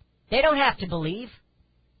 They don't have to believe.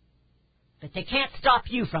 But they can't stop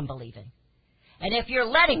you from believing. And if you're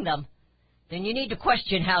letting them, then you need to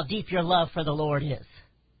question how deep your love for the Lord is.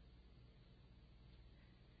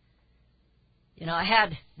 You know, I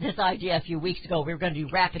had this idea a few weeks ago. We were going to do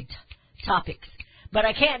rapid topics. But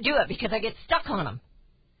I can't do it because I get stuck on them.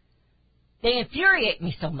 They infuriate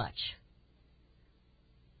me so much.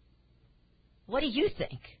 What do you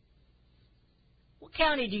think? What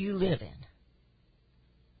county do you live in?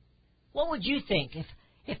 What would you think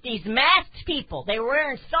if these masked people, they were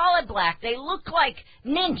wearing solid black, they look like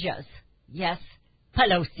ninjas? Yes,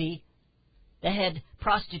 Pelosi, the head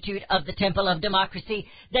prostitute of the Temple of Democracy,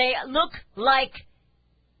 they look like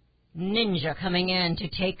ninja coming in to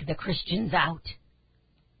take the Christians out.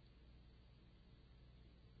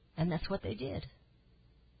 And that's what they did.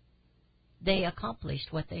 They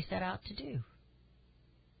accomplished what they set out to do.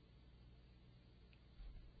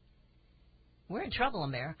 We're in trouble,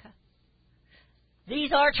 America.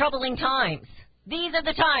 These are troubling times. These are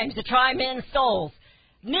the times to try men's souls.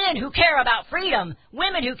 Men who care about freedom.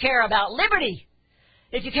 Women who care about liberty.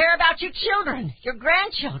 If you care about your children, your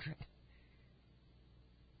grandchildren.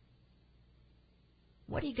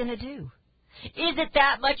 What are you going to do? Is it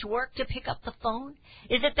that much work to pick up the phone?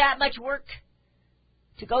 Is it that much work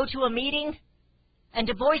to go to a meeting and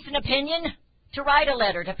to voice an opinion? To write a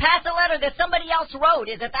letter, to pass a letter that somebody else wrote?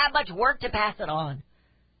 Is it that much work to pass it on?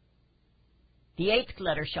 The 8th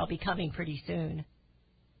letter shall be coming pretty soon.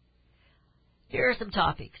 Here are some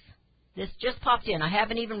topics. This just popped in. I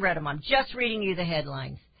haven't even read them. I'm just reading you the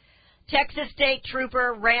headlines. Texas State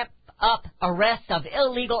Trooper ramp up arrest of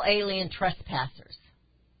illegal alien trespassers.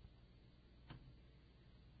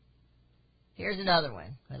 Here's another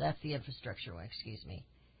one. Well, that's the infrastructure one, excuse me.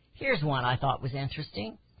 Here's one I thought was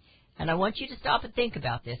interesting. And I want you to stop and think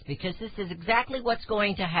about this, because this is exactly what's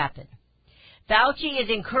going to happen. Fauci is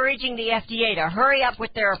encouraging the FDA to hurry up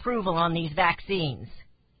with their approval on these vaccines.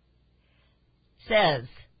 Says,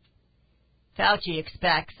 Fauci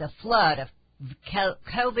expects a flood of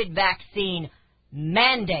COVID vaccine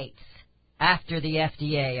mandates after the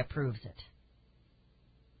FDA approves it.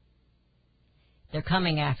 They're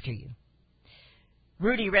coming after you.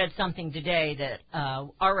 Rudy read something today that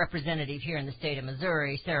our representative here in the state of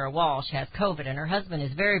Missouri, Sarah Walsh, has COVID, and her husband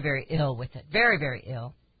is very, very ill with it. Very, very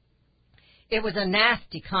ill. It was a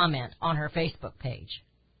nasty comment on her Facebook page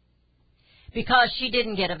because she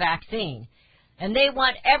didn't get a vaccine. And they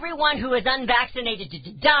want everyone who is unvaccinated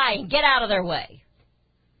to die and get out of their way.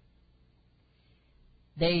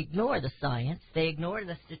 They ignore the science. They ignore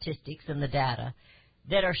the statistics and the data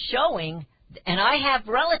that are showing. And I have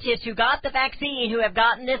relatives who got the vaccine who have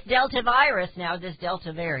gotten this Delta virus now, this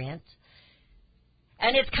Delta variant.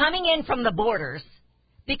 And it's coming in from the borders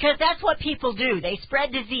because that's what people do. They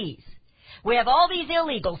spread disease. We have all these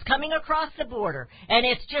illegals coming across the border, and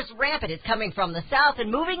it's just rampant. It's coming from the south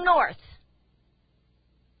and moving north.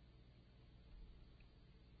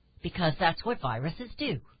 Because that's what viruses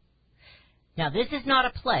do. Now, this is not a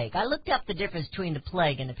plague. I looked up the difference between the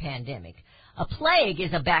plague and the pandemic. A plague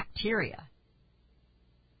is a bacteria.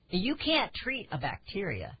 You can't treat a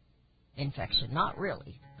bacteria infection, not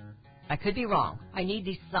really. I could be wrong. I need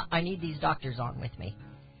these doctors on with me.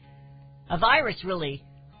 A virus really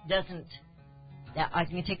doesn't. I'm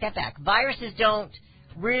going to take that back. Viruses don't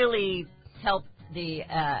really help the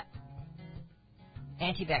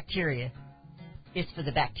antibacteria. It's for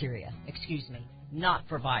the bacteria. Excuse me, not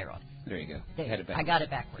for virus. There you go. I got it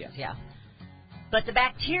backwards. Yeah. But the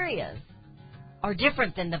bacteria are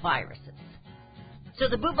different than the viruses. So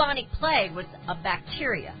the bubonic plague was a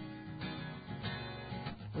bacteria.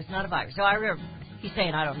 It was not a virus. So I remember he's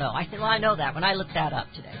saying, I don't know. I said, well, I know that when I looked that up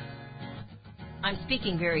today. I'm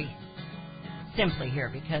speaking very simply here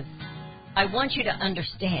because I want you to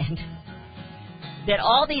understand that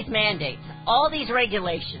all these mandates, all these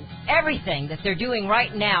regulations, everything that they're doing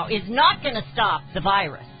right now is not going to stop the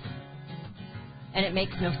virus. And it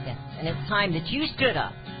makes no sense. And it's time that you stood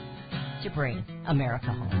up to bring America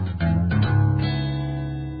home.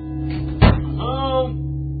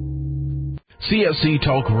 CSC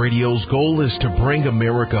Talk Radio's goal is to bring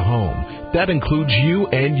America home. That includes you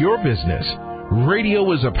and your business. Radio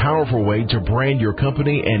is a powerful way to brand your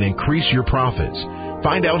company and increase your profits.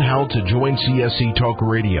 Find out how to join CSC Talk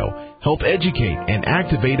Radio, help educate and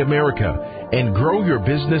activate America, and grow your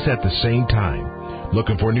business at the same time.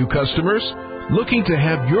 Looking for new customers? Looking to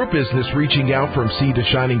have your business reaching out from sea to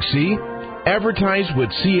shining sea? Advertise with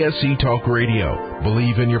CSC Talk Radio.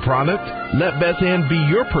 Believe in your product? Let Beth Ann be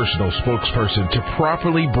your personal spokesperson to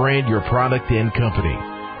properly brand your product and company.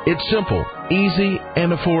 It's simple, easy,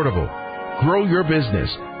 and affordable. Grow your business,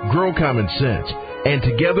 grow common sense, and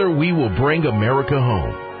together we will bring America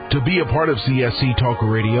home. To be a part of CSC Talk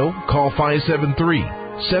Radio, call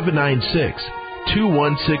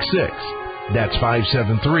 573-796-2166. That's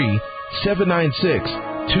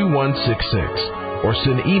 573-796-2166. Or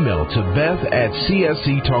send email to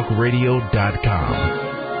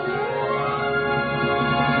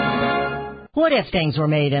beth@csctalkradio.com. What if things were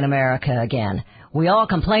made in America again? We all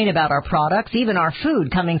complain about our products, even our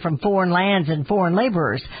food coming from foreign lands and foreign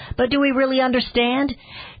laborers. But do we really understand?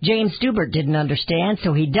 James Stubert didn't understand,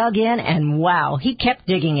 so he dug in, and wow, he kept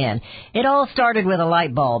digging in. It all started with a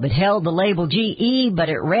light bulb. It held the label GE, but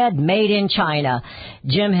it read Made in China.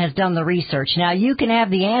 Jim has done the research. Now you can have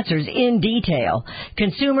the answers in detail.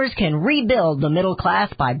 Consumers can rebuild the middle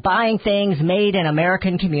class by buying things made in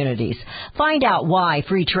American communities. Find out why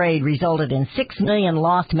free trade resulted in 6 million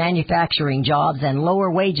lost manufacturing jobs and lower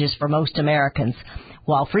wages for most Americans.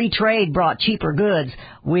 While free trade brought cheaper goods,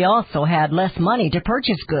 we also had less money to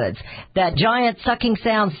purchase goods. That giant sucking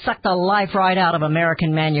sound sucked the life right out of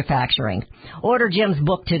American manufacturing. Order Jim's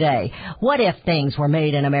book today, What If Things Were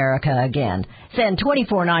Made in America Again? Send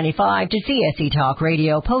 $24.95 to CSC Talk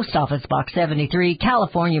Radio, Post Office Box 73,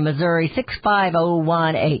 California, Missouri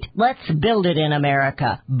 65018. Let's build it in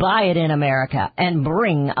America, buy it in America, and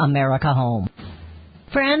bring America home.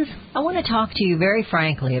 Friends, I want to talk to you very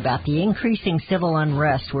frankly about the increasing civil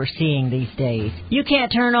unrest we're seeing these days. You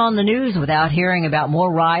can't turn on the news without hearing about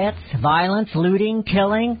more riots, violence, looting,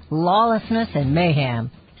 killing, lawlessness, and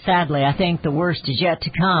mayhem. Sadly, I think the worst is yet to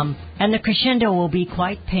come, and the crescendo will be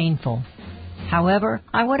quite painful. However,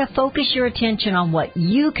 I want to focus your attention on what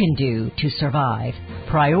you can do to survive.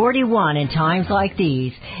 Priority one in times like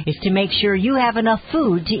these is to make sure you have enough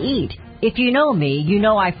food to eat. If you know me, you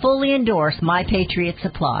know I fully endorse My Patriot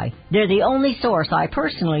Supply. They're the only source I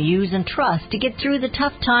personally use and trust to get through the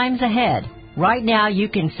tough times ahead. Right now, you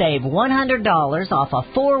can save $100 off a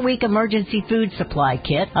 4-week emergency food supply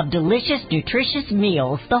kit of delicious, nutritious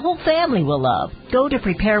meals the whole family will love. Go to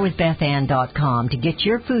preparewithbethann.com to get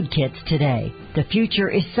your food kits today. The future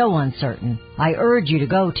is so uncertain. I urge you to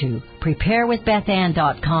go to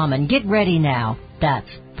preparewithbethann.com and get ready now.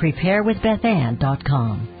 That's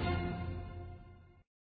preparewithbethann.com.